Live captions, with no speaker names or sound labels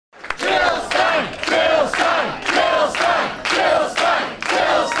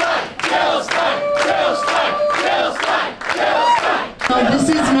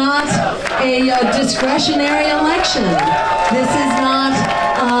a discretionary election. This is not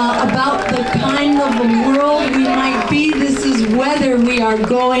about the kind of a world we might be. This is whether we are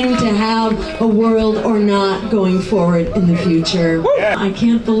going to have a world or not going forward in the future. I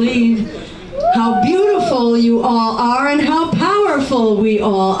can't believe how beautiful you all are and how powerful we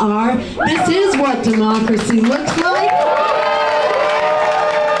all are. This is what democracy looks like.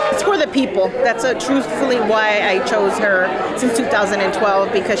 It's for the people. That's truthfully why I chose her since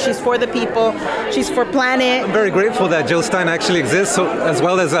 2012, because she's for the people, she's for planet. I'm very grateful that Jill Stein actually exists, as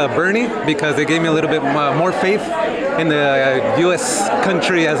well as Bernie, because they gave me a little bit more faith in the U.S.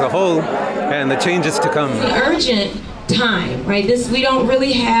 country as a whole and the changes to come. It's an urgent time, right? We don't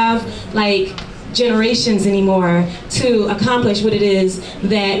really have like generations anymore to accomplish what it is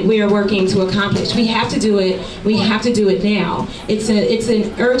that we are working to accomplish. We have to do it. We have to do it now. It's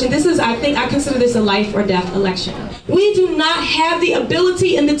an urgent. I consider this a life or death election. We do not have the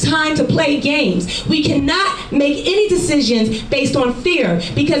ability and the time to play games. We cannot make any decisions based on fear,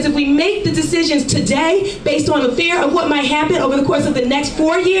 because if we make the decisions today based on the fear of what might happen over the course of the next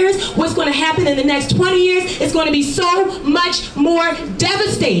 4 years, what's going to happen in the next 20 years, it's going to be so much more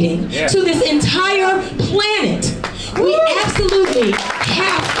devastating to this entire planet. We absolutely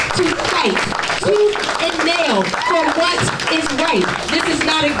have to fight tooth and nail for what is right. This is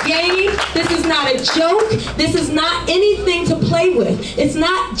not a game. This is not a joke. This is not anything to play with. It's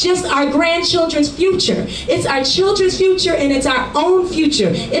not just our grandchildren's future. It's our children's future, and it's our own future.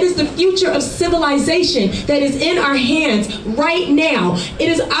 It is the future of civilization that is in our hands right now. It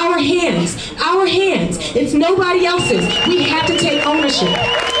is our hands. Our hands. It's nobody else's. We have to take ownership.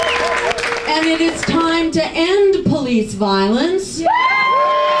 And it is time to end police violence. To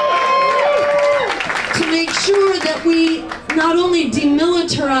make sure that we not only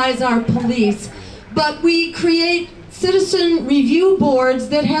demilitarize our police, but we create citizen review boards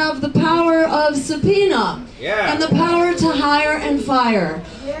that have the power of subpoena and the power to hire and fire,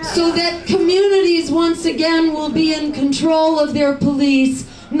 so that communities once again will be in control of their police,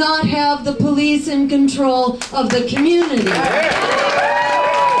 not have the police in control of the community.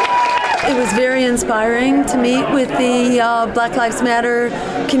 It was very inspiring to meet with the Black Lives Matter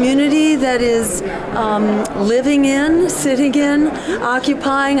community that is living in, sitting in,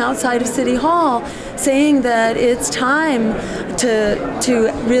 occupying outside of City Hall, saying that it's time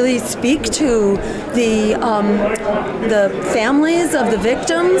to really speak to the families of the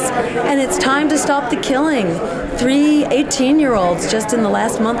victims, and it's time to stop the killing. 3 18-year-olds just in the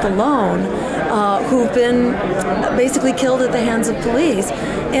last month alone who've been basically killed at the hands of police.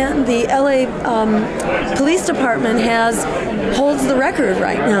 And the LA Police Department holds the record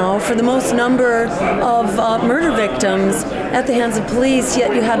right now for the most number of murder victims at the hands of police,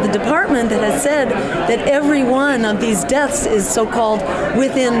 yet you have the department that has said that every one of these deaths is so-called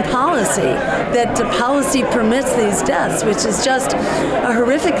within policy, that the policy permits these deaths, which is just a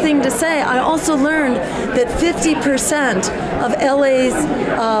horrific thing to say. I also learned that 50% of LA's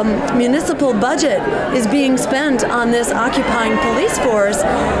municipal budget is being spent on this occupying police force,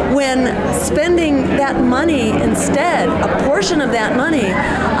 when spending that money instead, a portion of that money,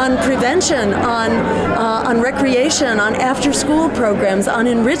 on prevention, on recreation, on after-school programs, on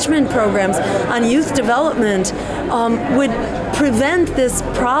enrichment programs, on youth development, would prevent this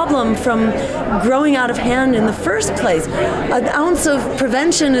problem from growing out of hand in the first place. An ounce of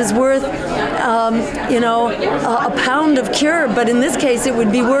prevention is worth, a pound of cure, but in this case it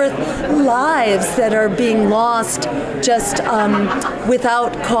would be worth lives that are being lost just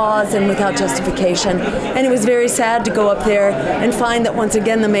without cause and without justification. And it was very sad to go up there and find that once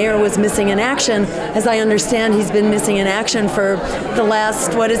again the mayor was missing in action. As I understand, he's been missing in action for the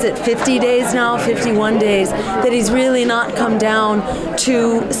last, 50 days now, 51 days, that he's really not come down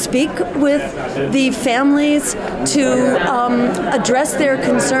to speak with the families, to address their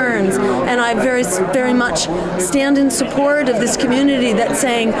concerns. And I very, very much stand in support of this community that's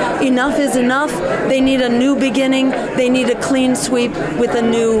saying enough is enough. They need a new beginning. They need a clean sweep with a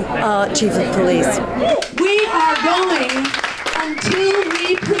new chief of police. We are going until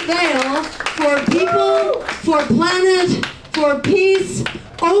we prevail for people, for planet, for peace,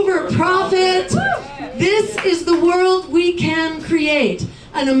 over profit. This is the world we can create.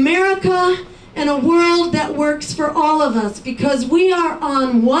 An America and a world that works for all of us, because we are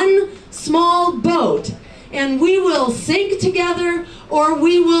on one small boat, and we will sink together or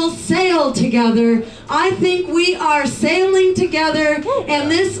we will sail together. I think we are sailing together,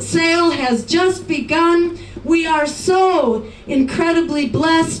 and this sail has just begun. We are so incredibly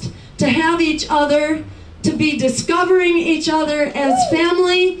blessed to have each other, to be discovering each other as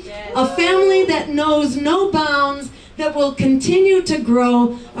family, a family that knows no bounds, that will continue to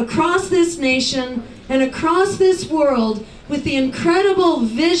grow across this nation and across this world with the incredible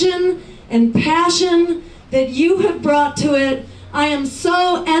vision and passion that you have brought to it. I am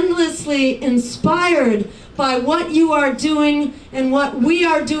so endlessly inspired by what you are doing and what we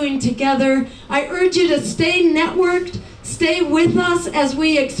are doing together. I urge you to stay networked, stay with us as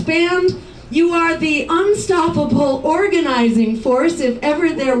we expand. You are the unstoppable organizing force, if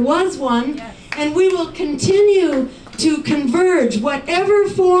ever there was one, and we will continue to converge. Whatever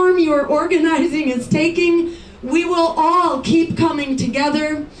form your organizing is taking, we will all keep coming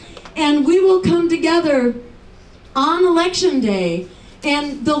together, and we will come together on Election Day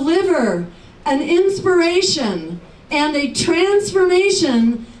and deliver an inspiration and a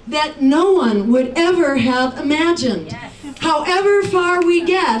transformation that no one would ever have imagined. However far we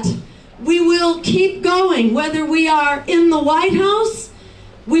get, we will keep going. Whether we are in the White House,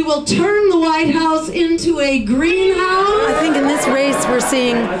 we will turn the White House into a greenhouse. I think in this race we're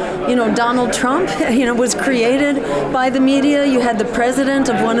seeing, Donald Trump, was created by the media. You had the president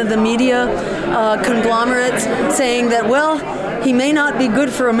of one of the media conglomerates saying that, well, he may not be good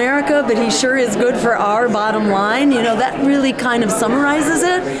for America, but he sure is good for our bottom line. That really kind of summarizes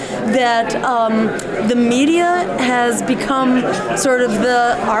it, that the media has become sort of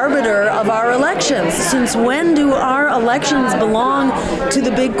the arbiter of our elections. Since when do our elections belong to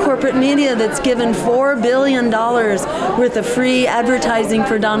the big corporate media that's given $4 billion worth of free advertising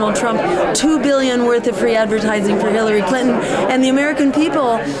for Donald Trump, $2 billion worth of free advertising for Hillary Clinton, and the American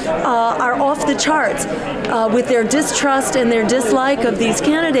people are off the charts with their distrust and their dislike of these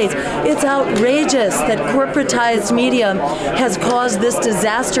candidates. It's outrageous that corporatized media has caused this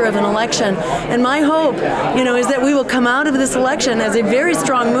disaster of an election. And my hope, is that we will come out of this election as a very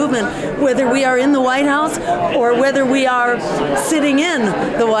strong movement, whether we are in the White House or whether we are sitting in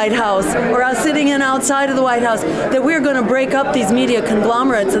the White House or sitting in outside of the White House, that we're going to break up these media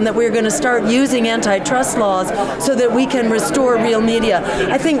conglomerates and that we're going to start using antitrust laws so that we can restore real media.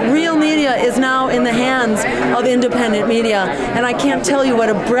 I think real media is now in the hands of independent media, and I can't tell you what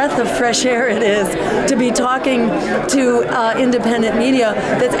a breath of fresh air it is to be talking to independent media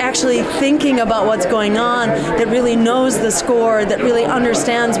that's actually thinking about what's going on, that really knows the score, that really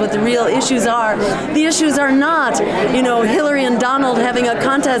understands what the real issues are. The issues are not, Hillary and Donald having a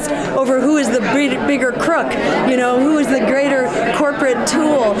contest over who is the bigger crook, who is the greater corporate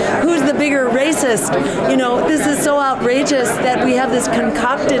tool, who's the bigger racist. This is so outrageous that we have this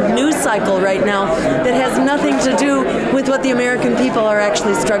concocted news cycle right now that has nothing to do with what the American people are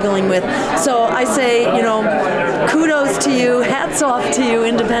actually struggling with. So I say, kudos to you, hats off to you,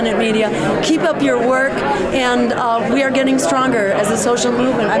 independent media. Keep up your work, and we are getting stronger as a social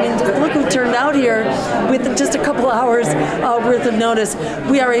movement. I mean, just look who turned out here with just a couple hours worth of notice.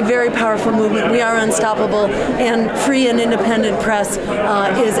 We are a very powerful movement. We are unstoppable, and free and independent press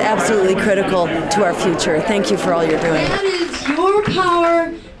is absolutely critical to our future. Thank you for all you're doing. That is your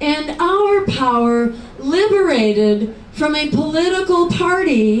power and our power, liberated from a political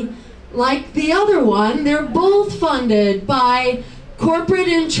party like the other one. They're both funded by corporate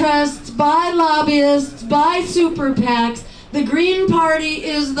interests, by lobbyists, by super PACs. The Green Party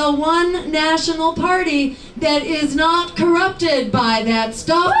is the one national party that is not corrupted by that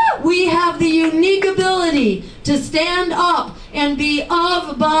stuff. We have the unique ability to stand up and be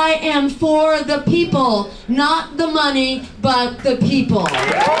of, by, and for the people. Not the money, but the people.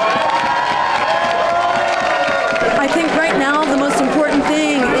 I think right now the most important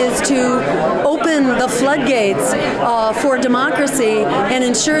thing is to open the floodgates for democracy and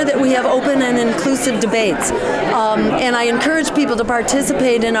ensure that we have open and inclusive debates. And I encourage people to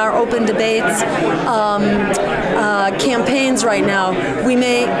participate in our open debates campaigns right now. We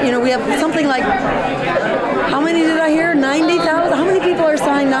may, we have something like, how many did I hear? 90,000? How many people are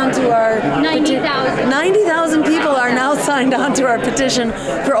signed on to our... 90,000. 90,000 people are now signed on to our petition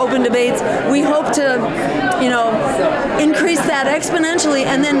for open debates. We hope to, increase that exponentially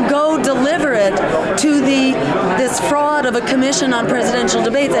and then go deliver it to this fraud of a commission on presidential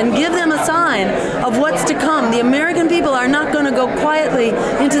debates and give them a sign of what's to come. The American people are not going to go quietly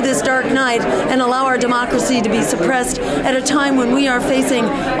into this dark night and allow our democracy to be suppressed at a time when we are facing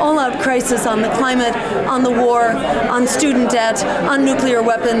all-out crisis on the climate, on the war, on student debt, on nuclear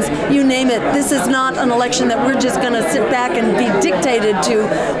weapons, you name it. This is not an election that we're just going to sit back and be dictated to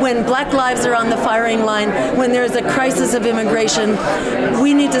when black lives are on the firing line, when there's a crisis of immigration.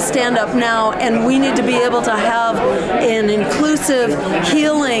 We need to stand up now, and we need to be able to have an inclusive,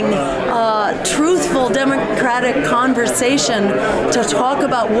 healing truthful democratic conversation to talk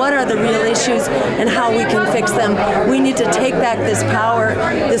about what are the real issues and how we can fix them. We need to take back this power,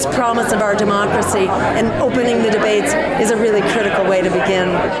 this promise of our democracy, and opening the debates is a really critical way to begin.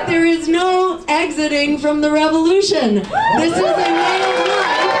 There is no exiting from the revolution. This is a way of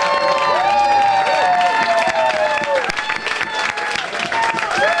life.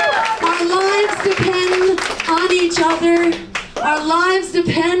 Our lives depend on each other. Our lives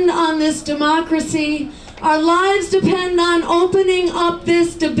depend on this democracy. Our lives depend on opening up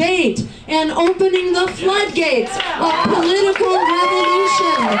this debate and opening the floodgates of political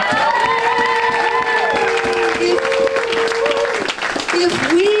revolution.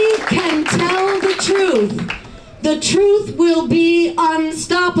 If we can tell the truth will be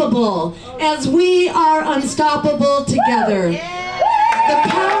unstoppable, as we are unstoppable together. The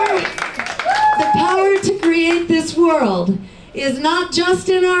power to create this world is not just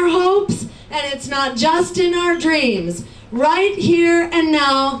in our hopes, and it's not just in our dreams. Right here and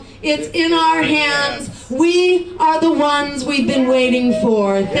now, it's in our hands. We are the ones we've been waiting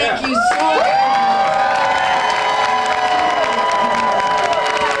for. Thank you so much.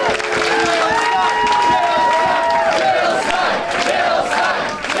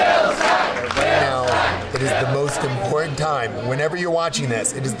 Whenever you're watching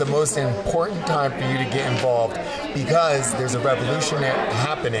this, it is the most important time for you to get involved because there's a revolution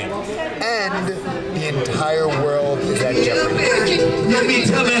happening and the entire world is at jeopardy. Let me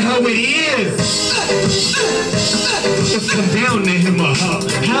tell it how it is. Just come down to him or her.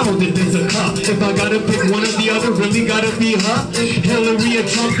 How did this occur? If I gotta pick one or the other, really gotta be her? Hillary or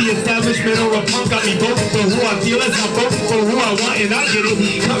Trump, the establishment or a punk got me voting for who I feel as I'm voting for who I want, and I get it.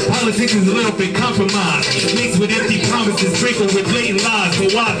 Politics is a little bit compromised, mixed with empty promises, sprinkled with blatant lies.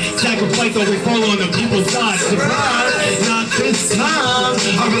 But why sacrifice always fall on the people's side? Surprise, not this time.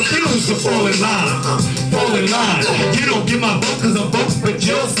 I refuse to fall in line. Fall in line. You don't get my vote cause I'm voting for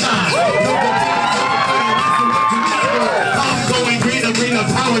your side. I'm going green to bring the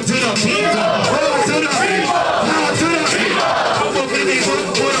power to the people. Power to the people. Power to the people. I'm gonna be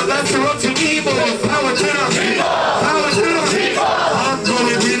voting for the lesser of two evils. Power to the people. Power to the people. I'm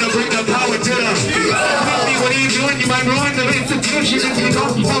going green to bring the power to the people. What are you doing? You might ruin the institution if you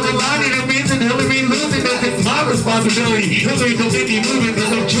don't fall in line. And it means that Hillary losing us. It's my responsibility. Hillary don't make me moving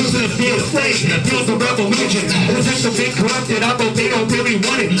because I'm choosing to feel safe. Feels a revolution. The system been corrupted. I hope they don't really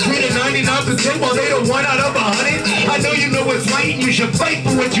want it. We're the 99% while they the 1 out of 100. I know you know what's right and you should fight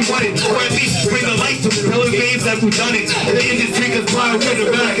for what you wanted. Or at least bring the light to the pillar games that we've done it. The industry can fly with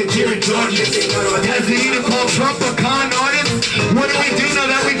America cheering Georgia. Has the either called Trump a con artist? What do we do now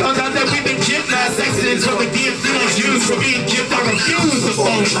that we found out that we've been gypped mass exodus from the DMC like Jews for being gypped? I refuse to fall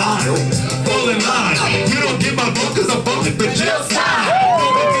in line. Fall in line. You don't get my vote cause I'm voting for jail time.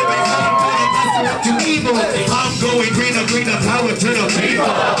 To evil. I'm going green to bring the power to the people.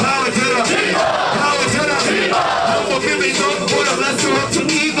 Power to the people. Power to the people. I'm fulfilling vote for the lesser of two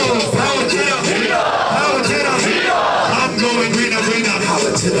evils. Power to the people. Power to the people. I'm going green to bring the power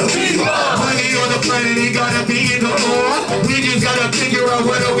to the people. Money on the planet ain't gotta be in the war. We just gotta figure out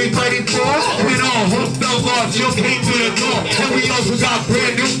what are we fighting for. When all hope fell lost, you came through the door. And we also got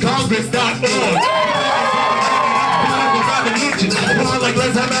brand new Congress.org. Like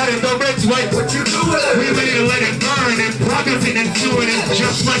let's have at it the rich way. What you doing? We ready to let it burn and progressing and doing it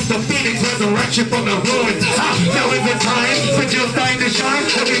just like the phoenix resurrection from the ruins. Now is the time for Jill Stein to shine.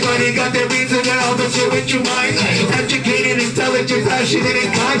 Everybody got their reason now, but you with your mind. Educated, intelligent, passionate,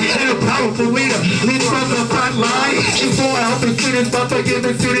 and kind, and a powerful leader. Leads from the front line. She's for helping students, but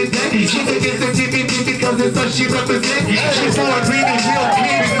forgiving students. She's against the TPP because it's us she represents. She's for green and real,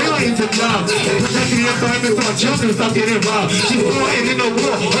 creating millions of jobs. Protecting the environment so our children stop getting robbed. She's for in the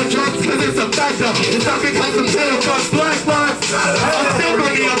war on drugs cause it's a factor. It's not because I'm still across black lives. I'm still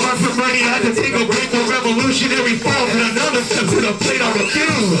running up on some money. I had to take a break for revolutionary fall and another step to the plate. I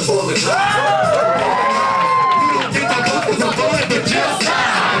refuse. You don't think my book is a bullet, but just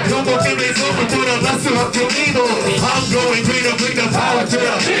no more feelings over for the lesser of two evil. I'm going green to bring the power to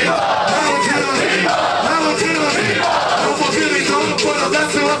the people. Power to the people. Power to the people. No more feelings over for the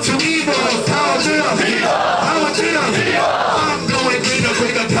lesser of two evil. Power to the people. Power to the people. I'm going green to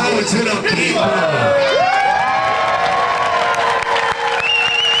bring the power to the people.